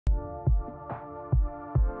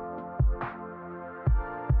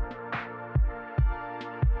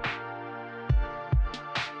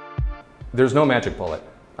There's no magic bullet.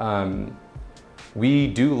 We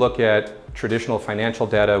do look at traditional financial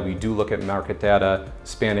data, we do look at market data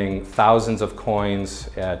spanning thousands of coins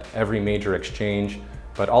at every major exchange,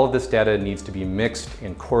 but all of this data needs to be mixed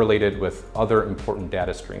and correlated with other important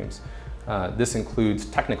data streams. This includes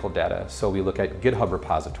technical data, so we look at GitHub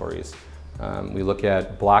repositories, we look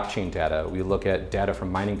at blockchain data, we look at data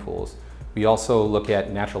from mining pools. We also look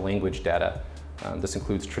at natural language data. This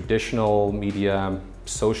includes traditional media,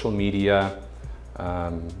 social media,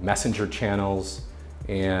 messenger channels,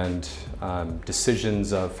 and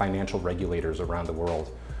decisions of financial regulators around the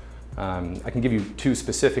world. I can give you two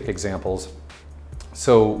specific examples.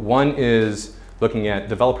 So one is looking at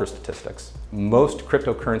developer statistics. Most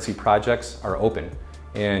cryptocurrency projects are open,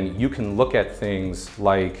 and you can look at things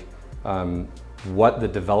like what the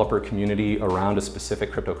developer community around a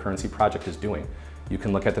specific cryptocurrency project is doing. You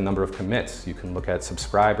can look at the number of commits, you can look at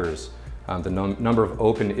subscribers, the number of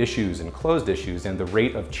open issues and closed issues, and the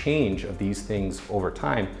rate of change of these things over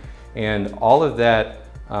time. And all of that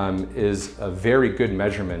is a very good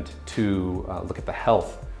measurement to look at the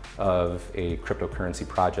health of a cryptocurrency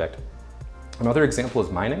project. Another example is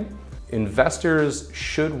mining. Investors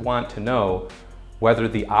should want to know whether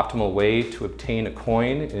the optimal way to obtain a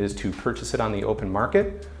coin is to purchase it on the open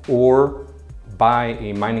market or buy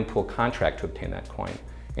a mining pool contract to obtain that coin.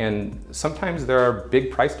 And sometimes there are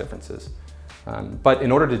big price differences. But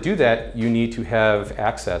in order to do that, you need to have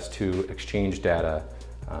access to exchange data,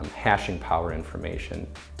 hashing power information,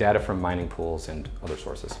 data from mining pools, and other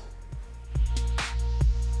sources.